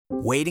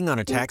Waiting on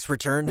a tax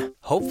return?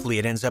 Hopefully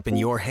it ends up in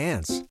your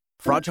hands.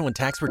 Fraudulent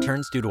tax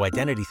returns due to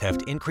identity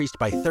theft increased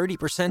by 30%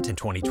 in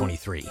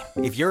 2023.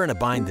 If you're in a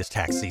bind this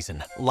tax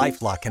season,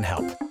 LifeLock can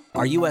help.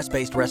 Our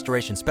U.S.-based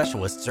restoration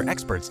specialists are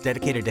experts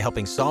dedicated to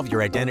helping solve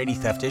your identity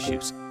theft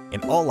issues.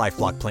 And all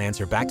LifeLock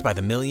plans are backed by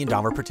the $1 Million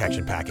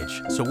Protection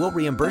Package. So we'll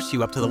reimburse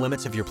you up to the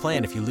limits of your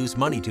plan if you lose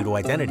money due to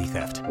identity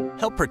theft.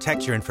 Help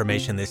protect your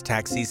information this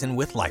tax season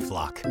with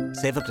LifeLock.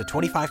 Save up to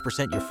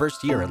 25% your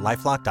first year at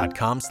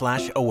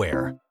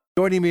LifeLock.com/aware.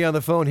 Joining me on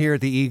the phone here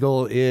at the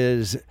Eagle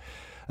is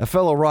a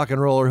fellow rock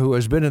and roller who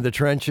has been in the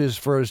trenches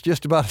for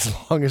just about as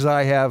long as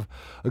I have,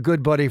 a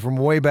good buddy from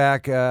way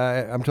back.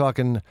 I'm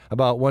talking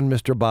about one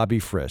Mr.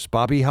 Bobby Friss.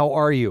 Bobby, how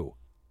are you?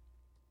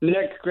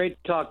 Nick,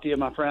 great to talk to you,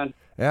 my friend.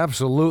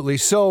 Absolutely.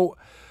 So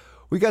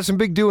we got some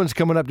big doings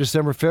coming up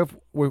December 5th.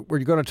 We're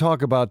going to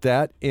talk about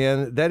that,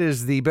 and that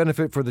is the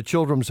benefit for the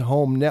Children's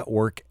Home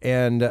Network.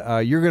 And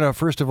you're going to,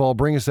 first of all,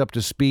 bring us up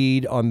to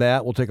speed on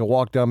that. We'll take a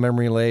walk down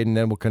memory lane, and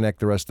then we'll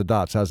connect the rest of the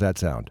dots. How's that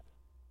sound?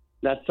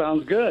 That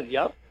sounds good,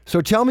 yep. So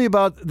tell me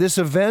about this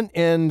event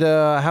and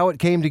how it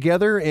came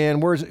together,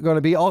 and where's it going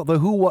to be, all the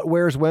who, what,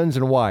 where's, when's,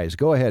 and why's.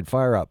 Go ahead,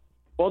 fire up.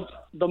 Well,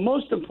 the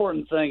most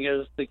important thing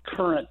is the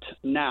current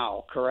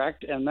now,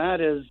 correct? And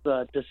that is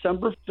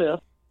December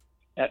 5th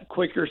at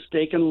Quaker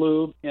Steak and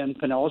Lube in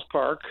Pinellas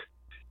Park.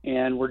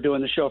 And we're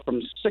doing the show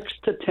from 6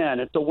 to 10.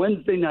 It's a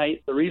Wednesday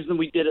night. The reason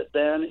we did it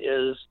then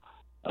is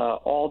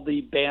all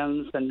the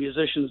bands and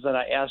musicians that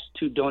I asked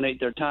to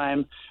donate their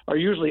time are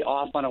usually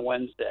off on a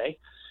Wednesday.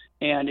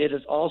 And it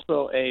is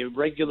also a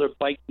regular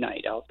bike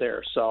night out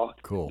there. So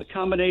cool. The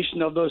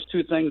combination of those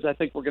two things, I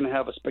think we're going to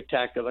have a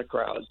spectacular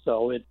crowd.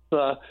 So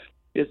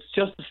it's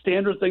just the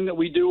standard thing that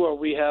we do where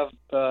we have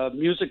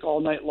music all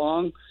night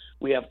long.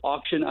 We have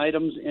auction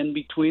items in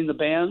between the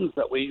bands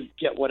that we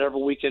get whatever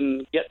we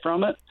can get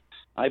from it.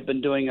 I've been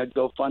doing a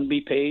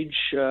GoFundMe page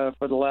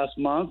for the last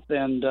month,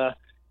 and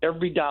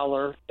every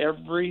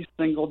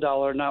single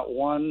dollar, not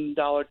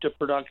 $1 to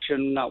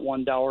production, not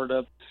 $1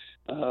 to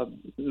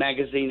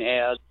magazine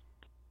ads,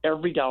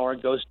 every dollar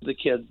goes to the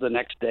kids the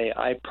next day.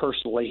 I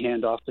personally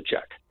hand off the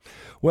check.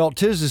 Well,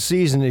 'tis the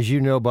season, as you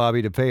know,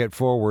 Bobby, to pay it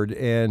forward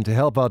and to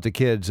help out the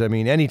kids. I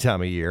mean, any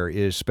time of year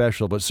is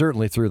special, but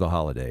certainly through the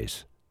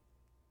holidays.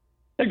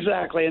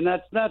 Exactly, and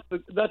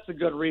that's a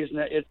good reason.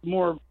 It's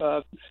more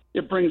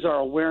it brings our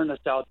awareness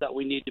out that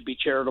we need to be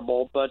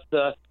charitable. But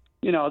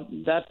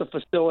that's a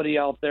facility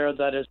out there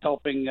that is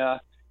helping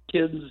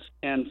kids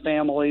and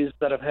families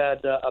that have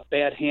had a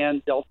bad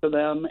hand dealt to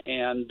them,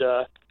 and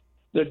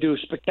they do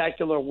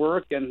spectacular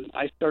work. And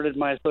I started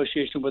my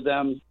association with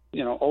them,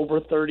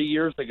 over 30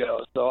 years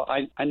ago. So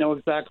I know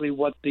exactly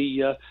what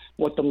the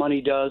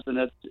money does,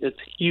 and it's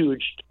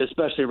huge,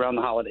 especially around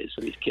the holidays for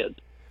these kids.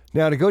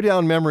 Now, to go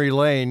down memory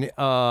lane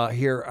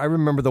here, I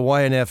remember the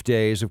YNF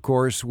days, of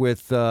course,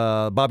 with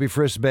Bobby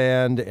Friss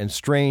Band and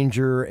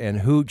Stranger and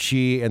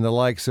Hoochie and the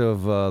likes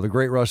of the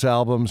Great Russ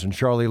albums and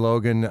Charlie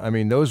Logan. I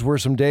mean, those were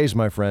some days,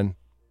 my friend.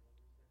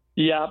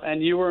 Yeah,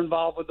 and you were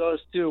involved with those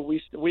too.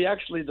 We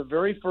actually, the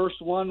very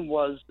first one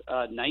was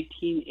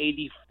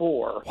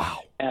 1984.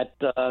 Wow. At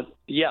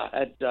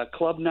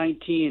Club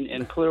 19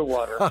 in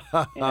Clearwater,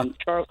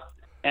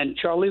 and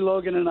Charlie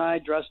Logan and I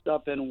dressed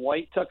up in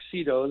white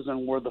tuxedos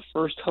and were the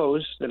first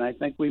hosts, and I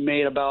think we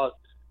made about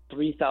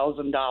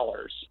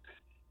 $3,000.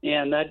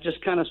 And that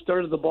just kind of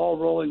started the ball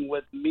rolling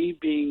with me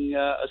being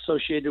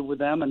associated with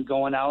them and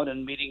going out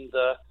and meeting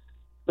the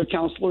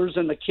counselors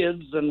and the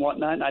kids and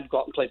whatnot. And I'd go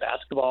out and play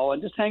basketball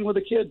and just hang with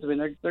the kids. I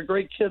mean, they're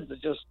great kids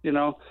that just,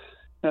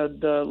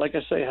 had, like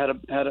I say,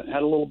 had a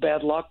little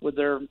bad luck with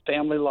their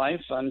family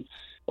life. And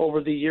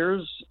over the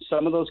years,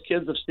 some of those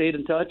kids have stayed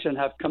in touch and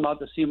have come out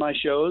to see my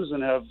shows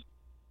and have,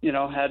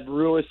 had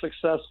really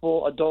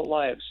successful adult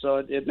lives.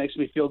 So it makes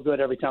me feel good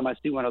every time I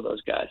see one of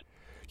those guys.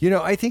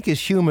 I think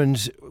as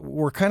humans,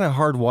 we're kind of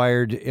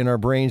hardwired in our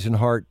brains and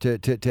heart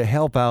to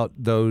help out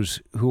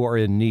those who are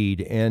in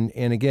need. And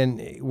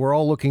again, we're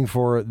all looking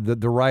for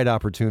the right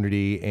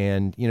opportunity.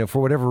 And,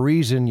 for whatever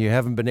reason, you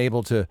haven't been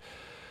able to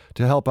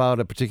help out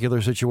a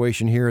particular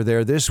situation here or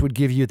there. This would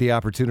give you the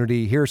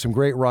opportunity. Hear some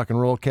great rock and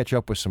roll, catch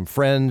up with some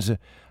friends.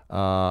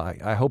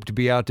 I hope to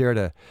be out there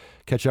to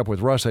catch up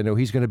with Russ. I know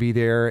he's going to be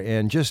there.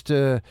 And just,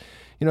 to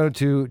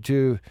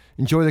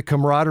enjoy the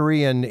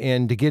camaraderie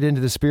and to get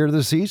into the spirit of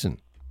the season.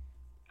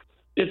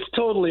 It's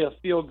totally a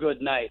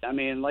feel-good night. I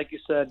mean, like you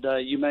said,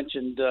 you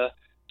mentioned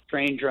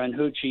Stranger and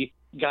Hoochie.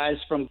 Guys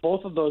from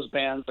both of those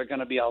bands are going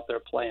to be out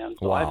there playing.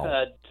 So wow. I've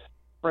had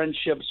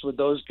friendships with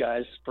those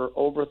guys for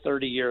over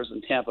 30 years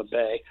in Tampa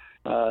Bay.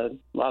 A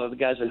lot of the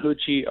guys in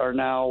Hoochie are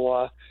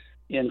now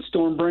in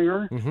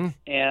Stormbringer, mm-hmm.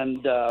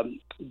 and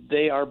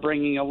they are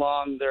bringing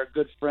along their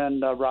good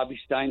friend Robbie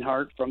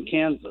Steinhardt from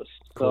Kansas.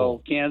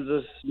 Cool. So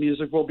Kansas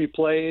music will be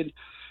played.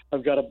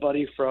 I've got a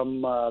buddy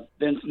from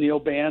Vince Neil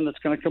Band that's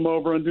going to come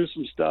over and do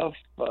some stuff.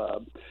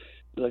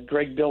 The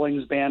Greg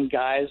Billings Band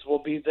guys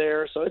will be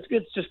there. So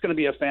it's just going to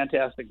be a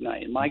fantastic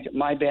night.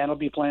 My band will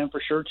be playing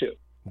for sure, too.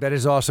 That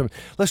is awesome.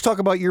 Let's talk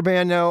about your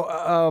band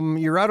now.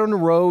 You're out on the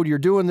road. You're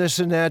doing this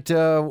and that.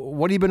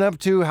 What have you been up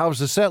to? How's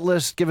the set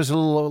list? Give us get a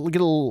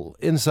little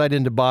insight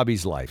into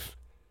Bobby's life.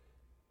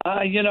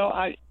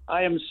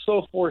 I am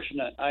so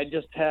fortunate. I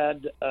just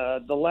had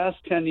the last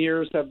 10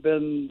 years have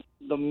been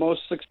the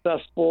most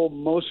successful,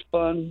 most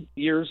fun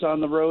years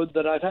on the road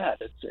that I've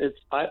had.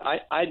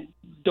 I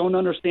don't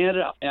understand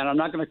it, and I'm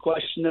not going to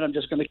question it. I'm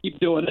just going to keep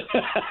doing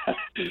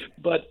it.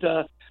 But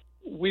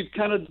we've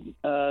kind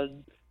of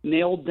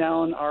nailed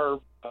down our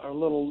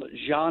little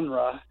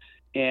genre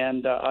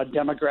and our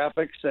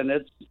demographics, and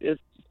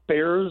it's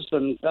fairs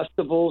and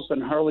festivals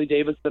and Harley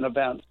Davidson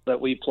events that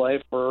we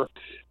play for.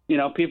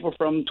 People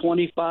from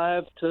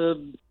 25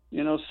 to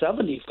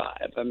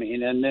 75. I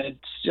mean, and it's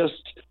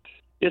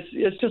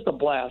just a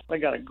blast. I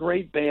got a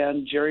great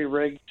band. Jerry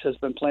Riggs has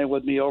been playing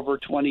with me over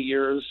 20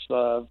 years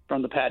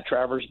from the Pat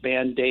Travers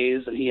band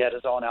days, and he had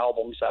his own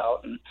albums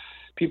out. And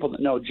people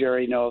that know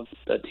Jerry know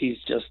that he's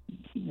just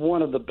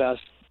one of the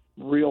best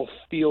real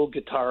feel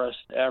guitarists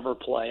to ever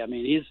play. I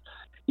mean,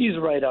 he's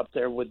right up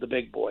there with the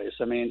big boys.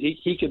 I mean,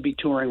 he could be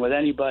touring with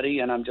anybody,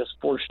 and I'm just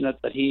fortunate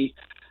that he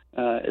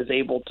is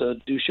able to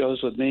do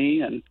shows with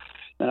me. And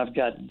I've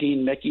got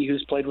Dean Mickey,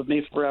 who's played with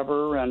me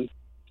forever, and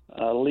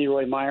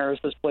Leroy Myers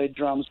has played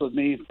drums with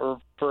me for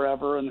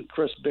forever, and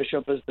Chris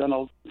Bishop has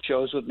done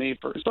shows with me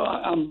so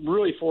I'm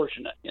really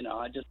fortunate.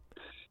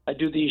 I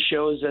do these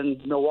shows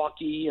in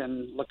Milwaukee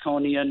and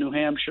Laconia, New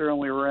Hampshire, and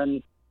we were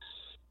in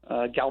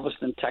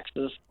Galveston,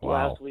 Texas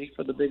last week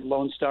for the big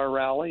Lone Star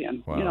Rally,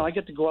 and I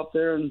get to go up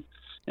there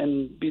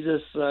and be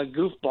this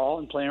goofball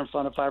and play in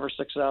front of 5,000 or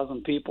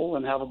 6,000 people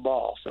and have a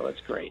ball. So it's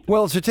great.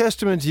 Well, it's a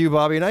testament to you,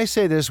 Bobby, and I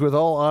say this with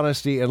all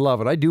honesty and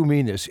love, and I do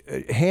mean this.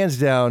 Hands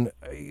down,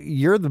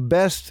 you're the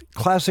best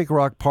classic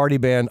rock party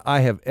band I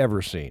have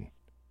ever seen.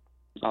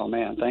 Oh,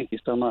 man, thank you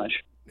so much.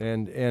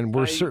 And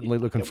we're certainly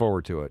looking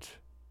forward to it.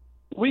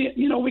 We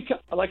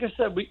like I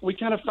said, we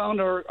kind of found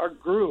our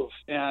groove,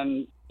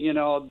 and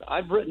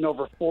I've written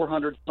over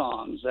 400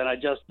 songs,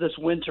 and this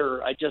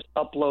winter I just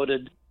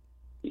uploaded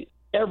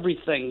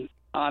everything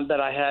that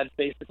I had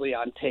basically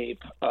on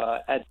tape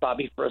at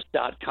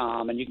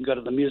bobbyfriss.com, and you can go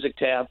to the music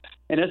tab,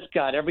 and it's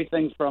got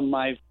everything from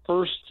my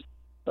first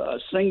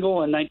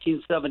single in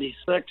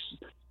 1976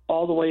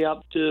 all the way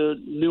up to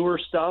newer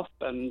stuff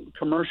and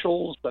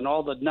commercials and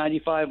all the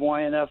 95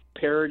 YNF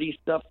parody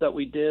stuff that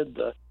we did,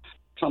 the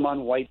Come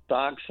on White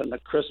Sox and the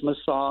Christmas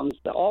songs.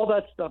 All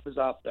that stuff is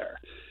out there.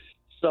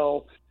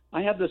 So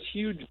I have this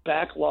huge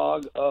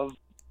backlog of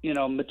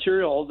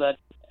material that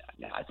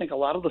I think a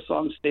lot of the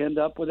songs stand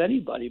up with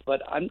anybody,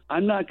 but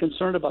I'm not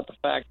concerned about the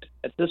fact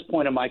at this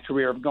point in my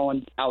career of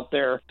going out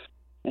there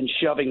and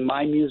shoving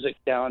my music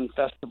down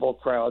festival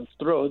crowds'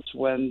 throats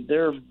when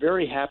they're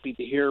very happy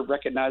to hear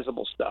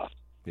recognizable stuff.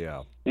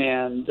 Yeah.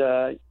 And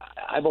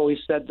I've always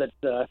said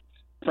that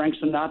Frank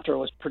Sinatra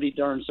was pretty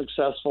darn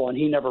successful, and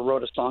he never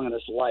wrote a song in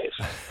his life.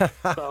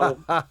 So,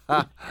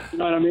 you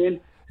know what I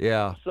mean?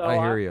 Yeah, so I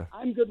hear you.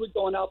 I'm good with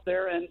going out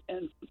there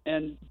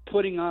and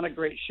putting on a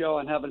great show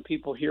and having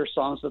people hear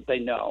songs that they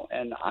know.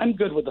 And I'm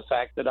good with the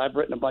fact that I've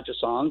written a bunch of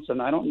songs,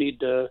 and I don't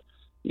need to,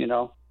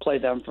 play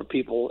them for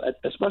people,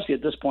 especially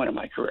at this point in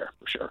my career,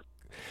 for sure.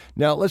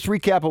 Now, let's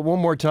recap it one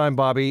more time,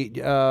 Bobby.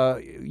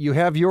 You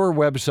have your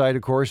website,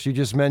 of course, you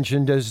just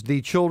mentioned. Does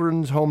the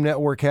Children's Home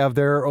Network have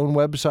their own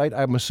website?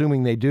 I'm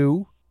assuming they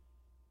do.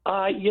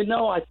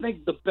 I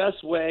think the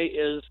best way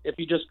is if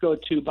you just go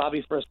to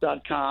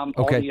bobbyfriss.com.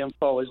 Okay. All the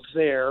info is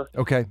there.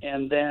 Okay.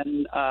 And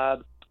then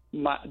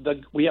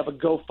we have a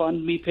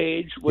GoFundMe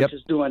page, which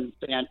is doing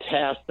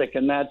fantastic.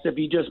 And that's if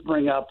you just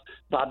bring up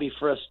Bobby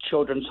Friss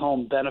Children's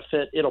Home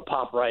Benefit, it'll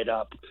pop right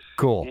up.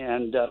 Cool.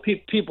 And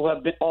people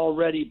have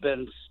already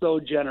been so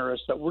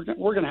generous that we're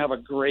going to have a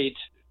great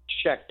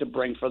check to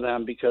bring for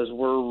them because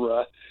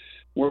we're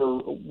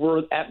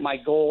at my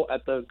goal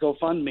at the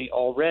GoFundMe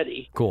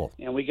already. Cool.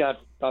 And we got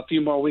a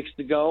few more weeks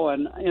to go,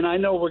 and I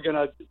know we're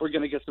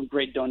gonna get some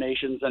great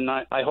donations, and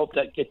I hope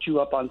that gets you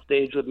up on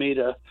stage with me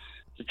to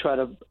try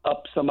to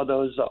up some of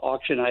those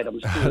auction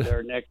items too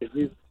there, Nick.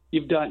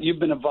 You've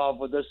been involved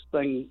with this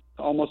thing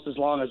almost as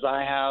long as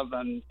I have,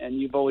 and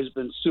you've always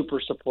been super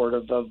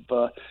supportive of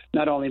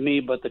not only me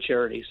but the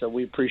charity. So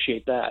we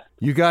appreciate that.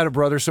 You got it,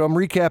 brother. So I'm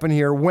recapping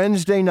here.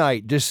 Wednesday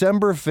night,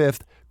 December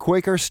 5th,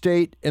 Quaker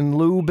State and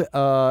Lube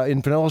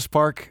in Pinellas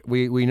Park.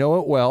 We know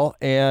it well.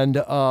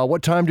 And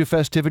what time do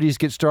festivities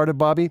get started,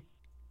 Bobby?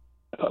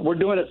 We're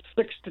doing it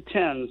 6 to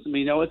 10.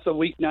 We know it's a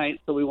weeknight,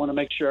 so we want to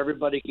make sure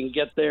everybody can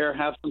get there,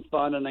 have some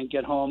fun, and then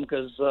get home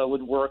because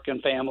with work and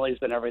families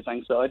and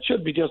everything. So it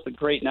should be just a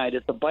great night.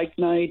 It's a bike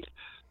night.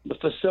 The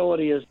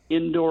facility is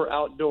indoor,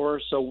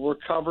 outdoor, so we're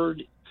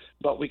covered,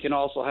 but we can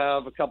also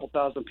have a couple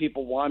thousand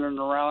people wandering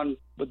around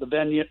with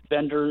the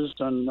vendors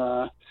and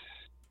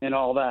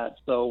all that.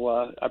 So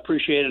I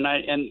appreciate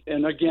it.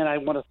 And again, I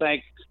want to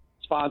thank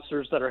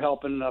sponsors that are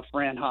helping.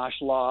 Fran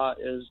Hosh Law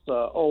is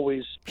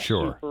always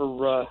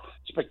super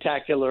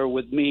spectacular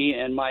with me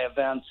and my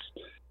events,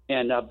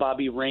 and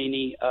Bobby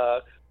Rainey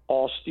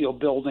All Steel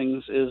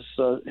Buildings is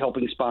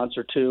helping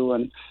sponsor too,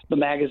 and the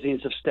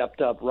magazines have stepped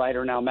up.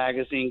 Writer Now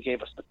magazine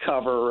gave us the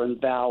cover,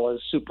 and Val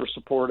is super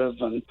supportive,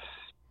 and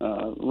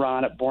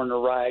Ron at Born to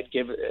Ride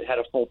had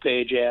a full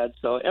page ad.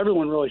 So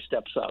everyone really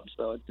steps up.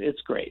 So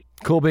it's great.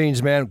 Cool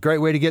beans, man. Great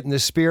way to get in the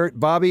spirit.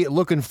 Bobby,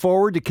 looking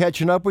forward to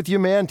catching up with you,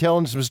 man,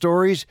 telling some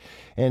stories,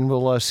 and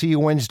we'll see you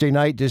Wednesday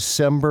night,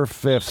 December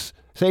 5th.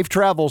 Safe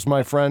travels,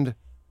 my friend.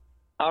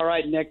 All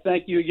right, Nick.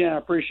 Thank you again. I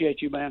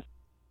appreciate you, man.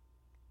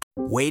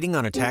 Waiting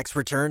on a tax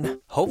return?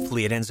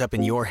 Hopefully it ends up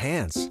in your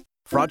hands.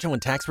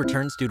 Fraudulent tax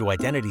returns due to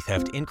identity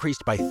theft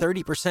increased by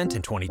 30%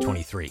 in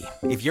 2023.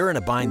 If you're in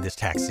a bind this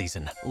tax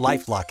season,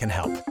 LifeLock can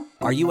help.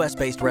 Our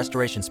U.S.-based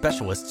restoration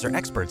specialists are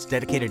experts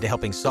dedicated to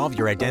helping solve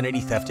your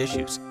identity theft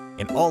issues.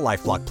 And all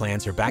LifeLock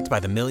plans are backed by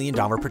the $1 Million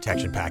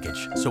Protection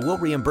Package. So we'll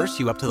reimburse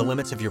you up to the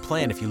limits of your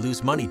plan if you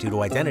lose money due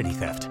to identity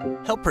theft.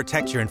 Help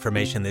protect your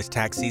information this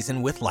tax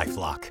season with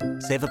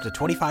LifeLock. Save up to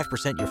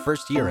 25% your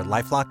first year at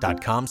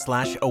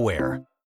LifeLock.com/aware.